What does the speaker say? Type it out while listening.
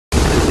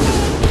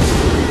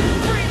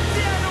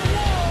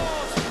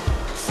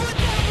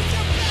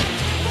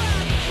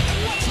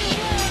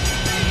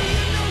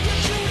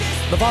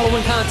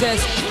following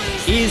contest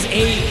is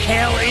a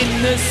Hell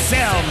in the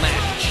Cell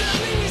match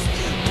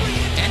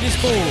and is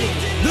for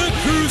the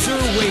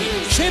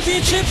Cruiserweight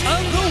Championship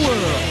of the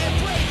World.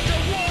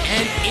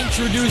 And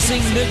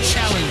introducing the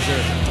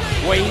challenger,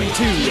 weighing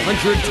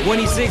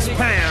 226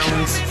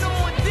 pounds,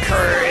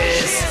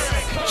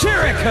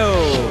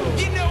 Jericho.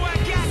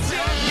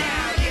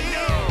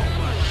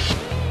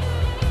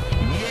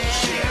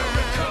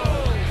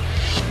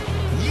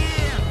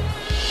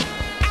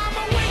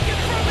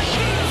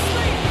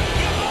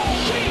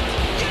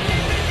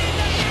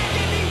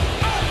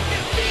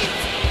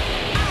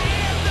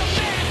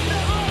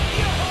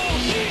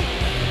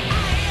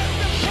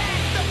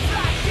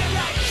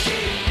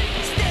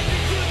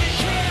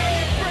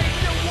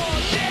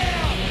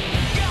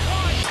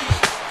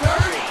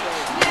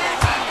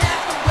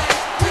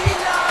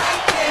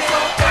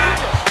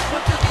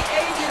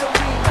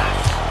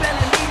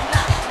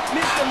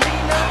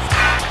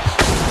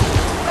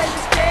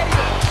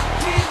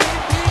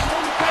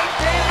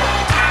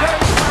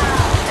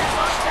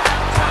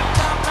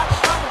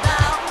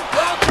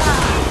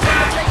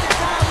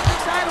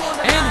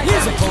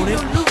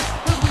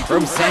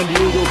 From San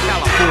Diego,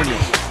 California,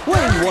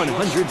 weighing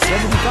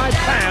 175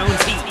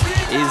 pounds, he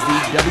is the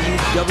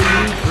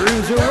WWE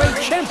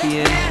Cruiserweight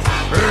Champion,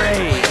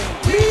 Rey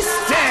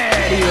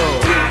Mysterio.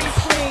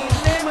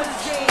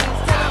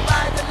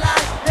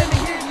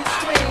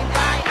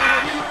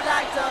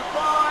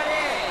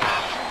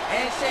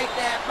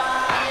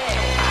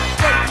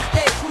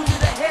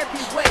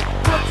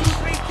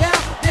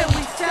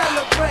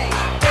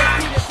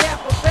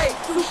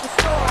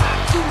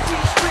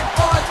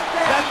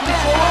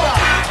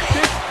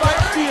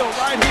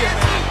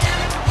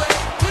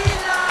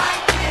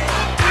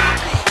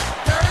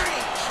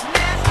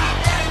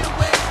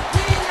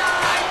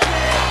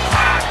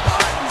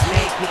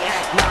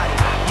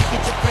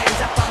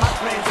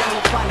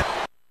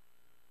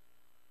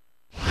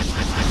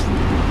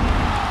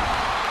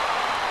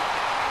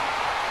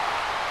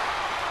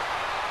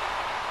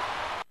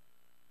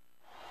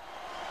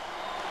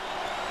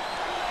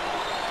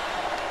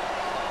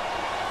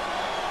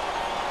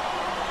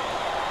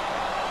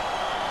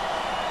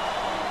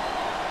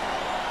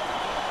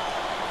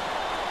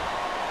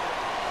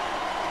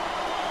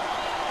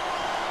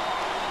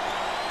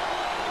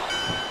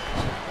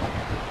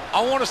 I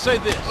want to say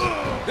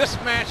this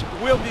match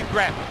will be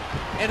grappling,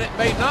 and it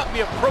may not be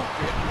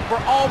appropriate for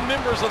all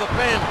members of the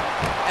family,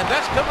 and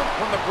that's coming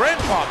from the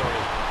grandfather.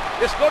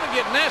 It's going to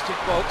get nasty,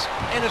 folks,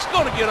 and it's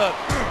going to get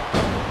ugly.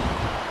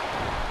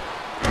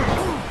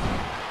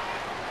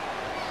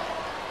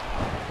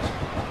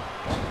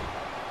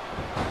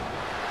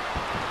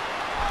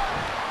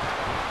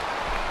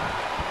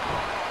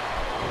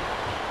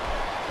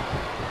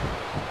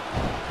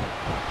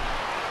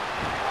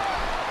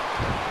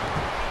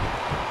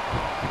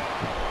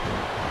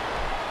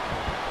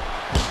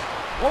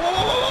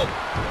 Whoa,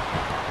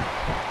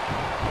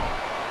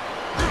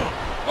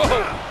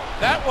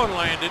 that one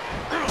landed.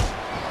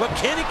 But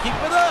can he keep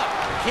it up?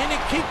 Can he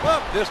keep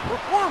up this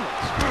performance?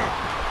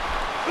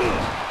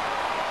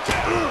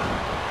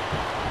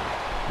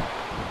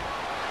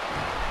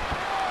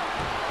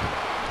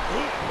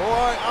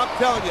 Boy, I'm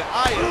telling you,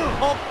 I am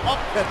pumped up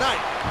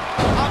tonight.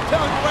 I'm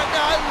telling you right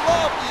now, I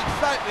love the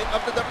excitement of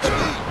the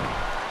WWE.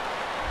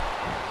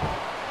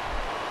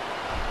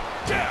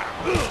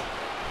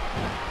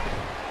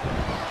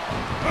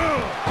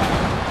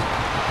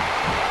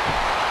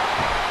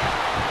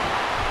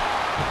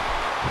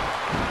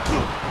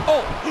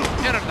 Oh,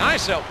 and a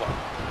nice elbow.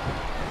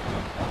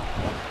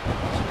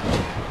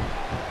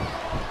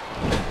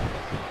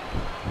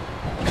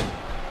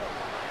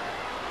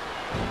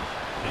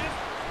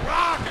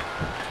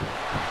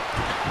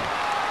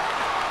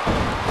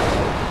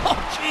 Oh,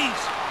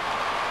 jeez.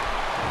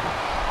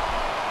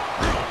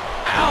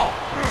 Ow.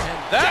 And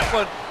that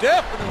one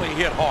definitely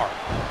hit hard.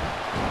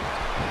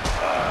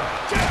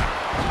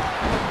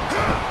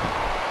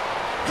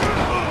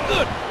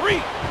 Good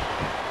grief.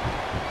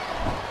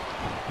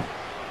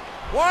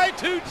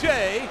 Y2J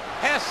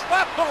has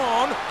slapped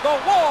on the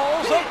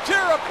walls of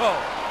Jericho.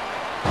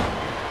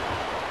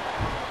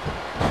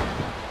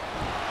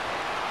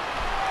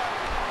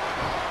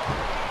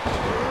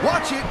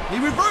 Watch it, he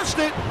reversed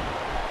it.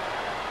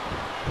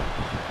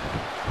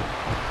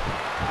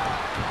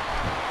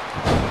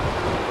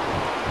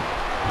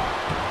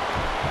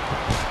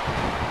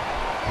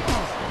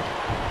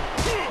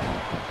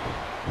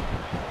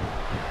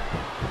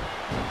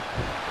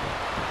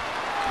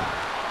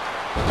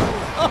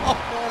 Oh,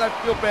 man, I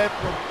feel bad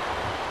for him.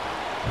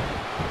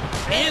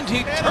 And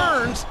he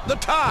turns the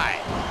tide.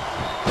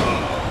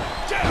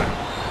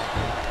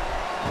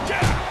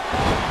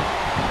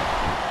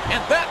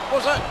 And that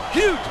was a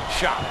huge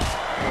shot.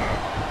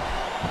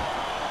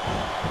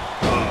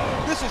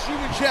 This is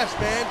human chess,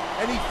 man,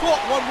 and he thought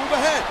one move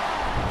ahead.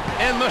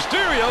 And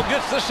Mysterio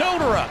gets the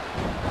shoulder up.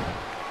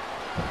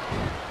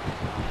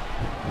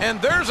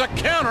 And there's a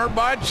counter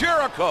by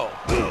Jericho.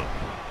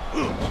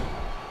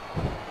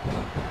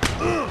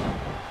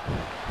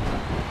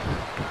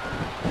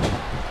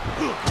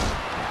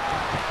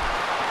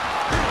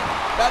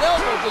 That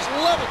elbow just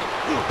leveled him.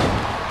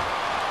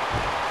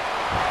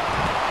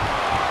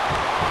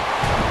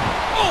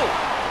 Oh!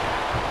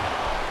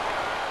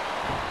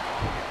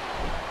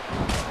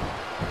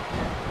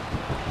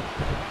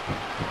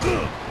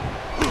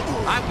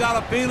 I've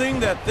got a feeling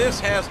that this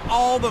has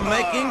all the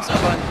makings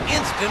of an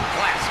instant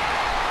classic.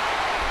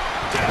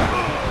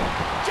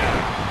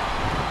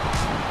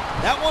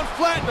 That one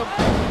flattened him.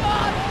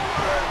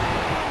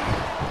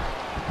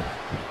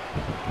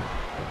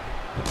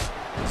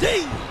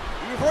 Z!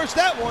 He reversed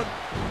that one.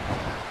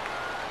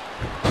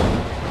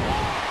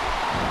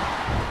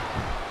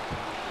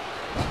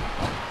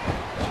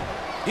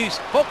 He's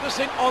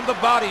focusing on the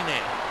body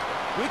now,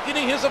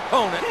 weakening his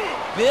opponent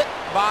bit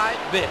by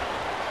bit.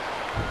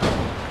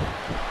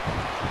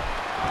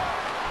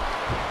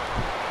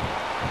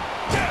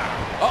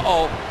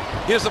 Uh-oh,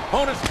 his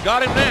opponent's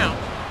got him now.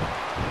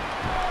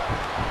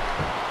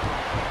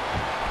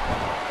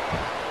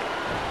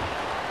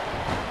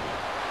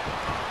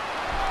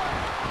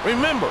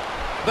 Remember,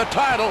 the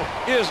title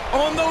is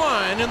on the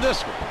line in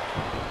this one.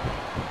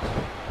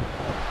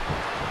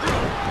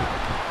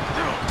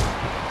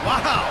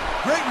 Wow,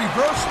 great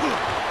reversal.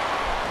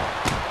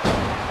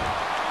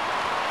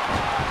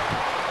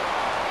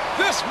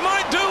 This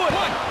might do it.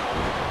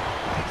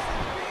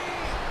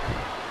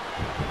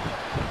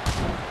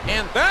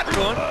 And that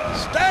one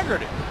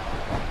staggered him.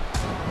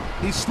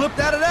 He slipped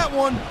out of that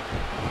one.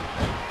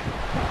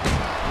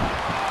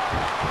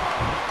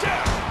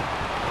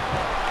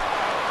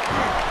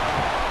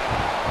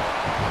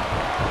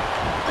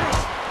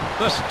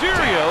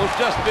 Mysterio's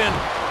just been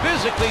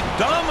physically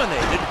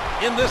dominated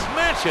in this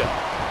matchup.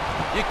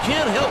 You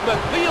can't help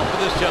but feel for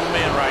this young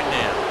man right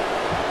now.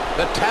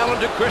 The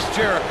talented Chris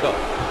Jericho,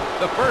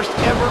 the first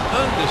ever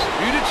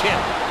undisputed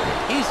champion.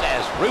 He's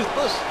as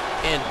ruthless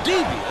and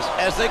devious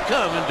as they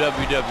come in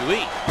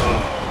WWE.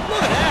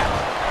 Look at that.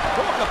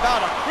 Talk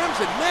about a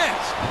crimson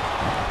mask.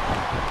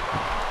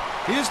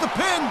 Here's the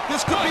pin.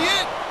 This could be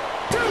it.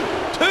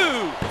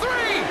 2,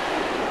 3.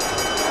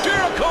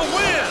 Jericho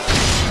wins.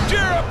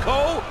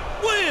 Jericho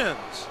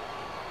wins.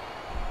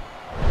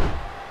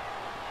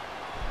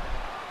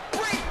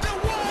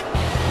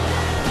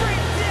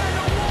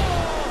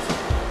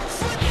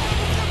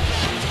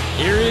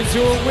 Here is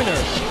your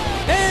winner,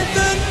 and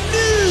the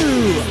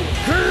new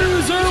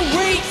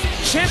Cruiserweight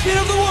Champion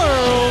of the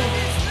World,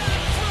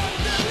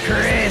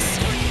 Chris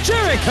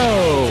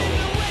Jericho.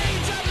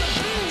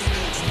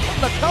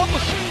 An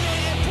accomplishment.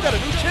 We got a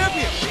new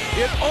champion.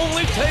 It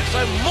only takes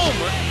a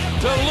moment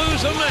to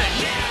lose a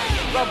match.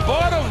 The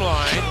bottom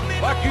line,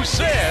 like you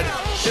said,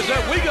 is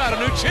that we got a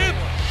new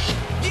champion.